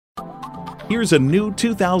Here's a new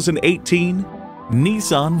 2018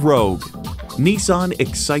 Nissan Rogue. Nissan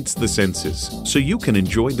excites the senses so you can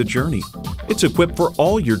enjoy the journey. It's equipped for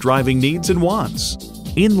all your driving needs and wants.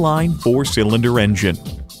 Inline 4-cylinder engine,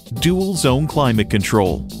 dual zone climate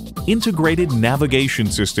control, integrated navigation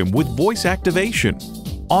system with voice activation,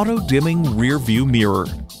 auto dimming rear view mirror,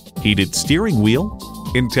 heated steering wheel,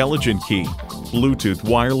 intelligent key, Bluetooth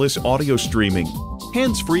wireless audio streaming,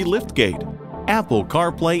 hands-free liftgate, Apple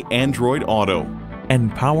CarPlay Android Auto,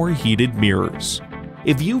 and power heated mirrors.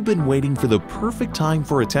 If you've been waiting for the perfect time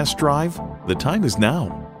for a test drive, the time is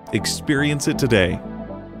now. Experience it today.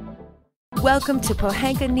 Welcome to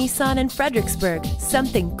Pohanka Nissan in Fredericksburg.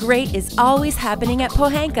 Something great is always happening at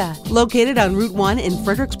Pohanka. Located on Route 1 in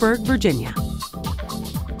Fredericksburg, Virginia.